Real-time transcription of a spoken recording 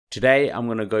Today, I'm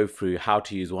going to go through how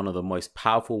to use one of the most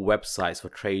powerful websites for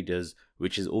traders,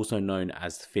 which is also known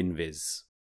as Finviz.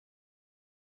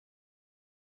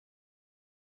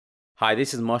 Hi,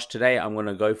 this is Mosh. Today, I'm going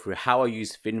to go through how I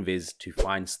use Finviz to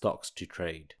find stocks to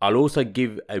trade. I'll also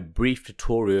give a brief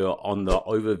tutorial on the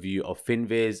overview of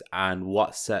Finviz and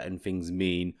what certain things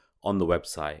mean on the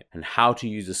website and how to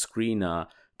use a screener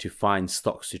to find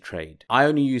stocks to trade. I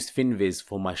only use Finviz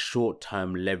for my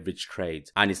short-term leverage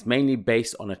trades, and it's mainly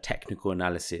based on a technical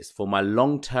analysis. For my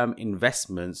long-term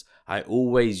investments, I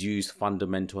always use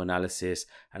fundamental analysis,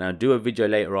 and I'll do a video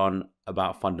later on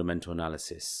about fundamental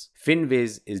analysis.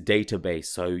 Finviz is database,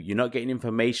 so you're not getting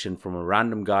information from a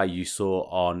random guy you saw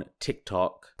on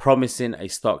TikTok promising a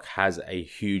stock has a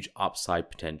huge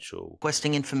upside potential.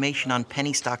 Requesting information on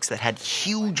penny stocks that had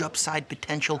huge upside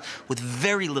potential with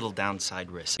very little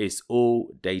downside risk. It's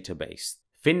all data-based.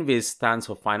 Finviz stands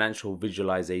for financial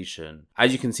visualization.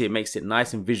 As you can see, it makes it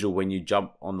nice and visual when you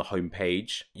jump on the home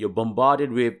page. You're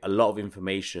bombarded with a lot of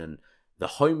information. The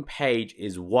home page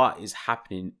is what is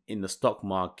happening in the stock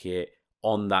market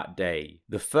on that day.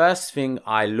 The first thing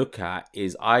I look at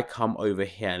is I come over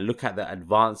here and look at the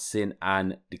advancing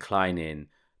and declining,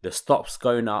 the stocks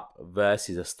going up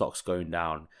versus the stocks going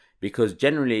down, because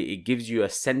generally it gives you a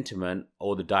sentiment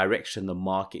or the direction the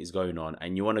market is going on,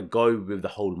 and you want to go with the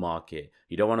whole market.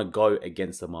 You don't want to go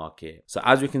against the market. So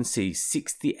as we can see,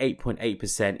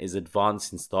 68.8% is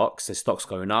advancing stocks, so stocks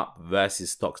going up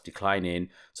versus stocks declining.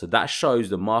 So that shows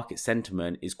the market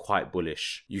sentiment is quite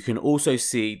bullish. You can also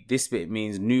see this bit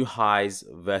means new highs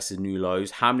versus new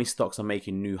lows, how many stocks are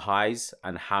making new highs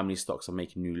and how many stocks are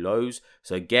making new lows.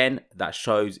 So again, that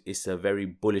shows it's a very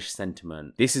bullish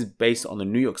sentiment. This is based on the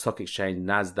New York Stock Exchange,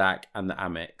 Nasdaq and the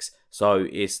Amex. So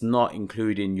it's not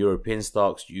including European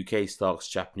stocks, UK stocks,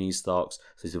 Japanese stocks,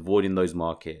 so it's avoiding those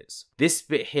markets. This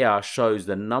bit here shows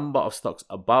the number of stocks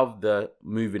above the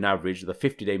moving average, the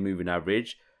 50-day moving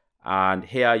average, and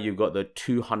here you've got the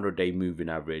 200-day moving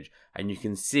average, and you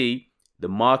can see the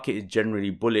market is generally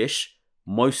bullish.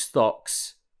 Most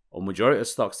stocks, or majority of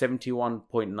stocks,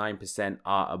 71.9%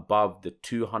 are above the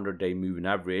 200-day moving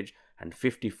average, and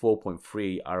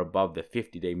 54.3 are above the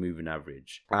 50-day moving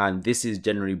average. And this is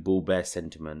generally bull bear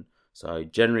sentiment. So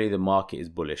generally the market is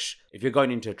bullish. If you're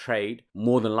going into a trade,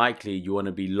 more than likely you want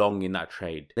to be long in that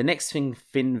trade. The next thing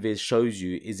Finviz shows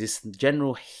you is this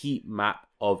general heat map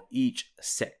of each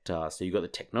sector. So you've got the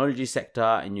technology sector,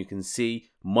 and you can see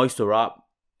most are up.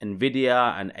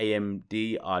 Nvidia and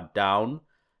AMD are down.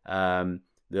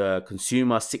 The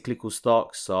consumer cyclical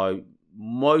stocks, so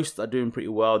most are doing pretty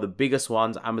well. The biggest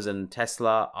ones, Amazon and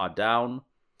Tesla, are down,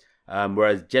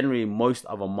 whereas generally most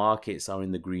other markets are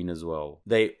in the green as well.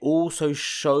 They also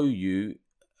show you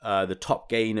the top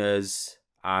gainers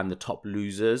and the top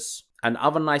losers.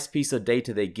 Another nice piece of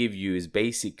data they give you is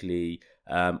basically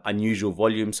unusual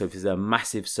volume. So if there's a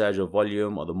massive surge of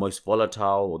volume, or the most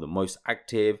volatile, or the most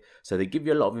active, so they give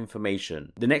you a lot of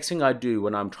information. The next thing I do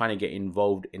when I'm trying to get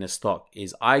involved in a stock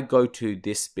is I go to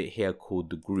this bit here called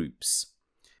the groups.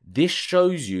 This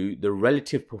shows you the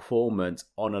relative performance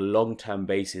on a long-term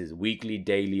basis, weekly,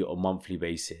 daily, or monthly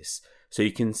basis. So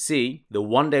you can see the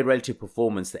one-day relative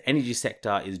performance, the energy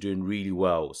sector is doing really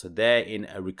well. So they're in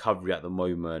a recovery at the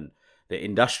moment. The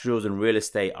industrials and real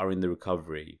estate are in the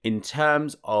recovery. In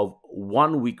terms of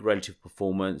 1 week relative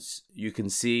performance, you can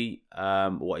see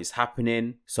what is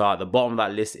happening. So at the bottom of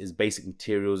that list is basic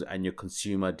materials and your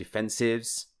consumer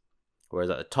defensives, whereas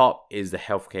at the top is the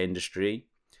healthcare industry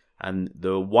and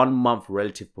the 1 month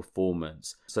relative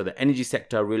performance. So the energy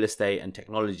sector, real estate and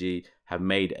technology have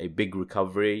made a big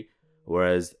recovery,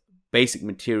 whereas basic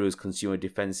materials, consumer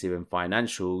defensive and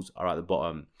financials are at the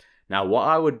bottom. Now, what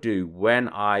I would do when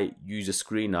I use a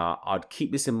screener, I'd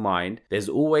keep this in mind. There's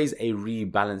always a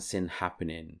rebalancing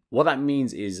happening. What that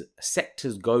means is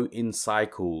sectors go in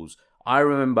cycles. I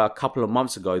remember a couple of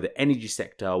months ago, the energy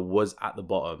sector was at the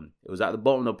bottom. It was at the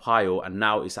bottom of the pile, and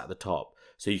now it's at the top.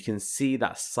 So you can see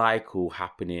that cycle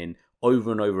happening over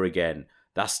and over again.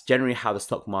 That's generally how the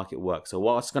stock market works. So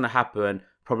what's going to happen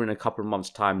probably in a couple of months'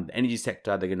 time, the energy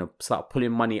sector, they're going to start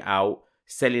pulling money out,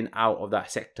 selling out of that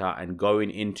sector and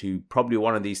going into probably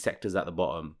one of these sectors at the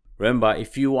bottom. Remember,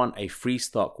 if you want a free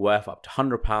stock worth up to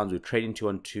 £100 with Trading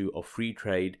 212 or free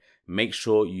trade, make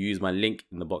sure you use my link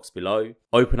in the box below.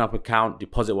 Open up account,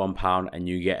 deposit £1 and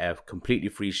you get a completely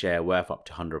free share worth up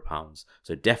to £100.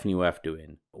 So definitely worth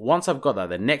doing. Once I've got that,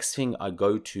 the next thing I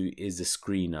go to is the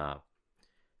screener.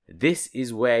 This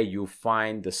is where you'll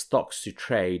find the stocks to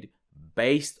trade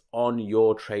based on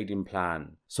your trading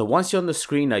plan. So once you're on the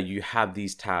screener, you have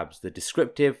these tabs: the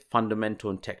descriptive, fundamental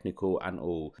and technical, and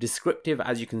all. Descriptive,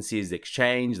 as you can see, is the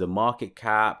exchange, the market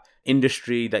cap,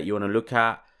 industry that you want to look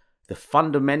at. The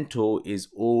fundamental is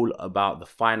all about the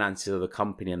finances of the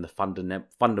company and the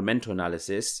fundamental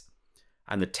analysis.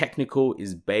 And the technical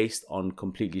is based on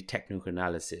completely technical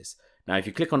analysis. Now, if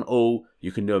you click on all,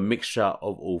 you can do a mixture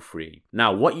of all three.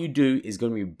 Now, what you do is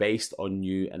going to be based on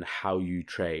you and how you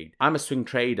trade. I'm a swing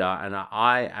trader and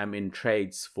I am in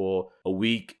trades for a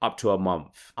week up to a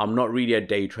month. I'm not really a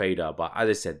day trader, but as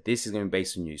I said, this is going to be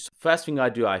based on you. So first thing I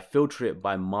do, I filter it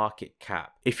by market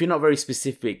cap. If you're not very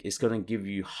specific, it's going to give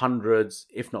you hundreds,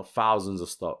 if not thousands of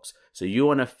stocks. So you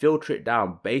want to filter it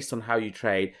down based on how you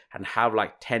trade and have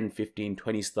like 10, 15,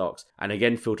 20 stocks, and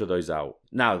again, filter those out.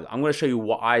 Now, I'm going to show you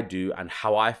what I do and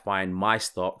how I find my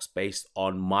stocks based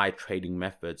on my trading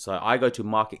method. So I go to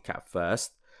market cap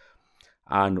first,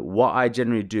 and what I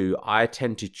generally do, I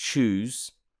tend to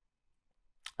choose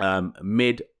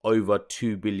mid over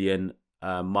 2 billion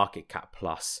market cap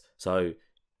plus. So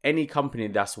any company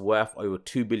that's worth over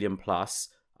 2 billion plus,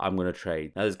 I'm going to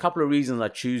trade. Now, there's a couple of reasons I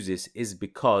choose this is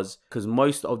because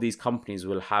most of these companies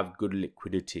will have good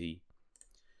liquidity.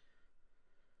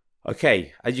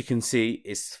 Okay, as you can see,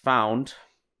 it's found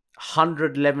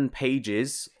 111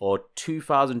 pages or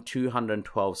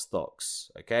 2,212 stocks,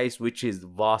 okay, which is a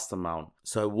vast amount.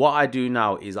 So what I do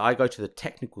now is I go to the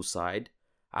technical side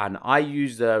and I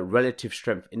use the relative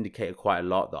strength indicator quite a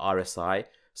lot, the RSI.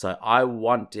 So I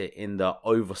want it in the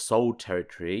oversold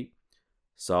territory,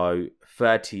 so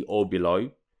 30 or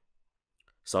below.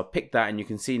 So I pick that and you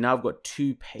can see now I've got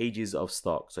 2 pages of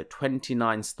stock, so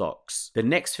 29 stocks. The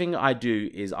next thing I do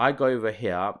is I go over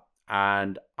here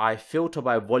and I filter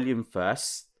by volume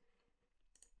first.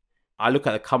 I look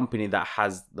at the company that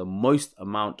has the most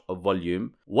amount of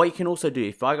volume. What you can also do,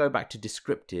 if I go back to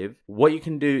descriptive, what you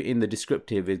can do in the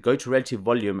descriptive is go to relative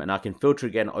volume and I can filter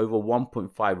again over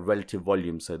 1.5 relative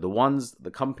volume. So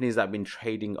the companies that have been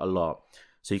trading a lot.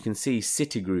 So you can see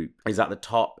Citigroup is at the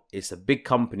top. It's a big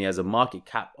company, has a market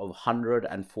cap of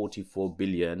 144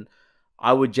 billion.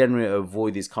 I would generally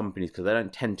avoid these companies because they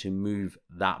don't tend to move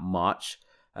that much.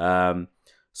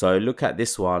 So look at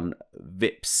this one,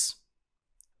 Vip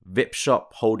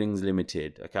Shop Holdings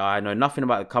Limited. Okay, I know nothing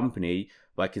about the company,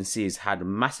 but I can see it's had a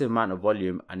massive amount of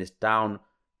volume and it's down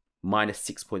minus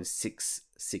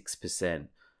 6.66%.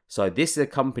 So this is a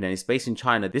company, and it's based in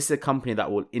China. This is a company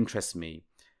that will interest me.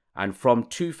 And from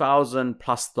 2,000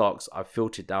 plus stocks, I've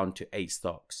filtered down to 8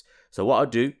 stocks. So what I'll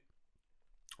do,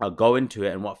 I'll go into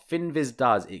it, and what Finviz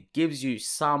does, it gives you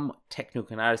some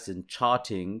technical analysis and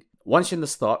charting. Once you're in the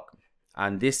stock,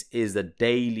 and this is the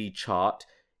daily chart,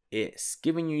 it's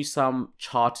giving you some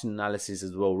chart analysis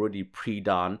as well, already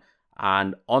pre-done.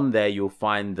 And on there, you'll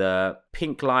find the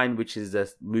pink line, which is the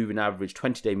moving average,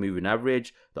 20-day moving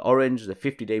average. The orange, the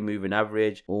 50-day moving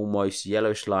average. Almost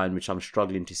yellowish line, which I'm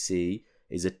struggling to see,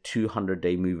 is a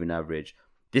 200-day moving average.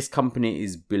 This company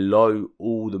is below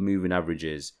all the moving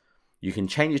averages. You can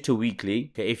change it to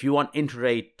weekly. Okay, if you want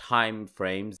intraday time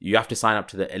frames, you have to sign up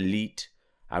to the elite.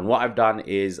 And what I've done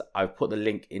is I've put the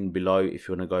link in below if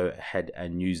you want to go ahead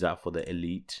and use that for the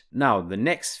elite. Now, the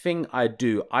next thing I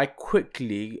do, I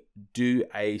quickly do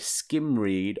a skim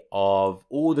read of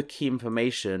all the key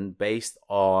information based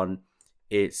on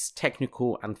its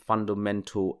technical and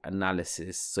fundamental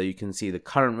analysis. So you can see the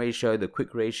current ratio, the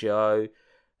quick ratio,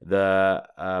 the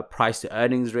price to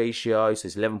earnings ratio. So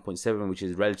it's 11.7, which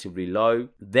is relatively low.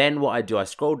 Then what I do, I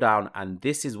scroll down and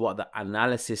this is what the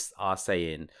analysts are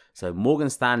saying. So Morgan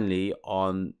Stanley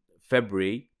on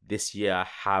February this year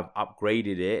have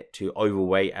upgraded it to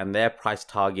overweight, and their price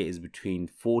target is between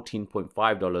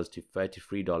 $14.5 to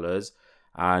 $33.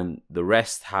 And the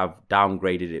rest have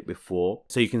downgraded it before.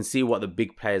 So you can see what the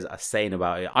big players are saying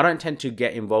about it. I don't tend to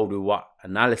get involved with what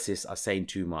analysts are saying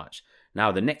too much.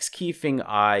 Now, the next key thing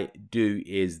I do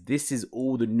is this is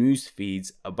all the news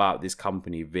feeds about this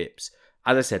company, Vips.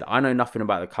 As I said, I know nothing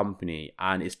about the company,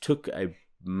 and it took a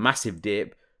massive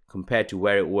dip compared to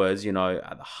where it was, you know,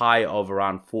 at the high of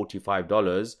around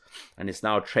 $45, and it's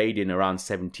now trading around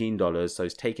 $17. So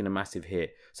it's taking a massive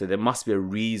hit. So there must be a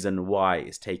reason why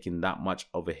it's taking that much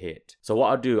of a hit. So what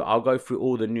I'll do, I'll go through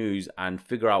all the news and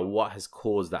figure out what has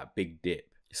caused that big dip.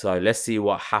 So let's see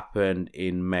what happened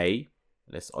in May.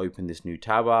 Let's open this new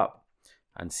tab up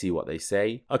and see what they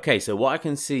say. Okay, so what I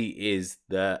can see is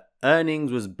the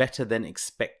earnings was better than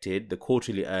expected, the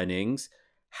quarterly earnings.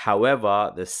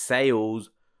 However, the sales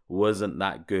wasn't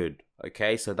that good.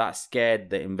 Okay, so that scared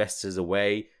the investors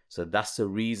away. So that's the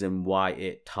reason why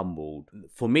it tumbled.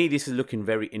 For me, this is looking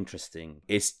very interesting.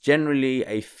 It's generally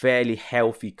a fairly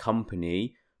healthy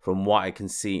company from what I can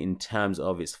see in terms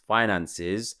of its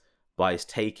finances. but it's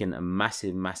taken a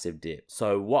massive dip.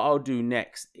 So what I'll do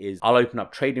next is I'll open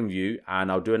up TradingView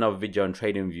and I'll do another video on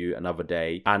TradingView another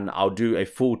day, and I'll do a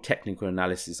full technical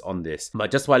analysis on this.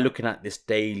 But just by looking at this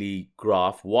daily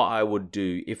graph, what I would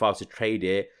do if I was to trade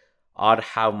it, I'd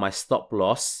have my stop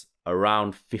loss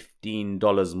around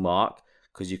 $15 mark,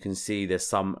 because you can see there's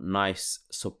some nice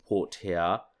support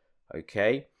here.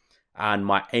 Okay, and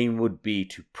my aim would be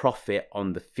to profit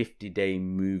on the 50-day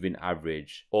moving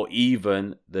average, or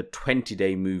even the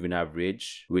 20-day moving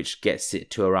average, which gets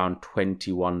it to around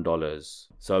 $21.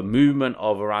 So a movement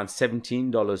of around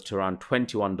 $17 to around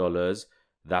 $21,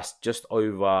 that's just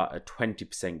over a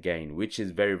 20% gain, which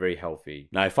is very healthy.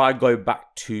 Now if I go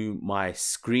back to my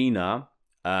screener,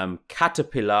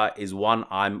 Caterpillar is one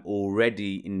I'm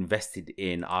already invested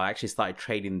in. I actually started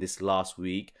trading this last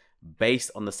week based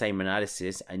on the same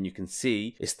analysis, and you can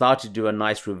see it started to do a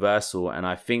nice reversal, and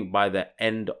I think by the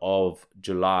end of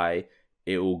July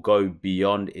it will go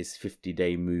beyond its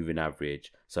 50-day moving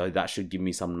average, so that should give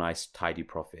me some nice tidy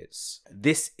profits.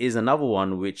 This is another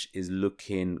one which is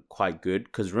looking quite good,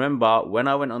 because remember when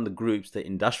I went on the groups, the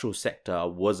industrial sector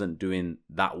wasn't doing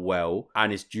that well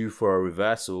and it's due for a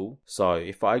reversal. So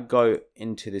if I go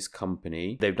into this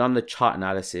company, they've done the chart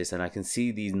analysis and I can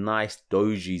see these nice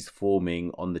dojis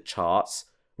forming on the charts,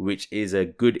 which is a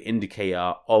good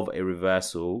indicator of a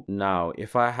reversal. Now,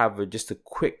 if I have just a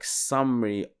quick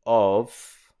summary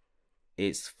of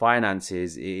its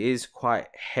finances, it is quite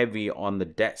heavy on the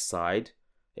debt side.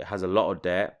 It has a lot of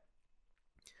debt.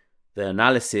 The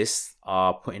analysis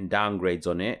are putting downgrades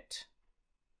on it,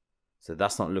 so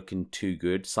that's not looking too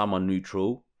good. Some are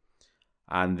neutral.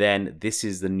 And then this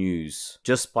is the news.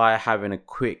 Just by having a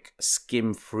quick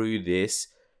skim through this,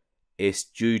 it's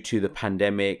due to the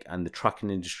pandemic and the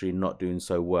trucking industry not doing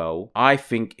so well. I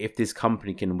think if this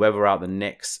company can weather out the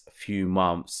next few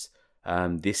months,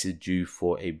 this is due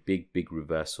for a big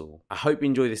reversal. I hope you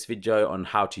enjoyed this video on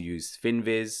how to use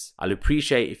Finviz. I'll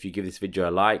appreciate if you give this video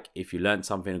a like if you learned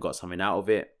something and got something out of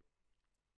it.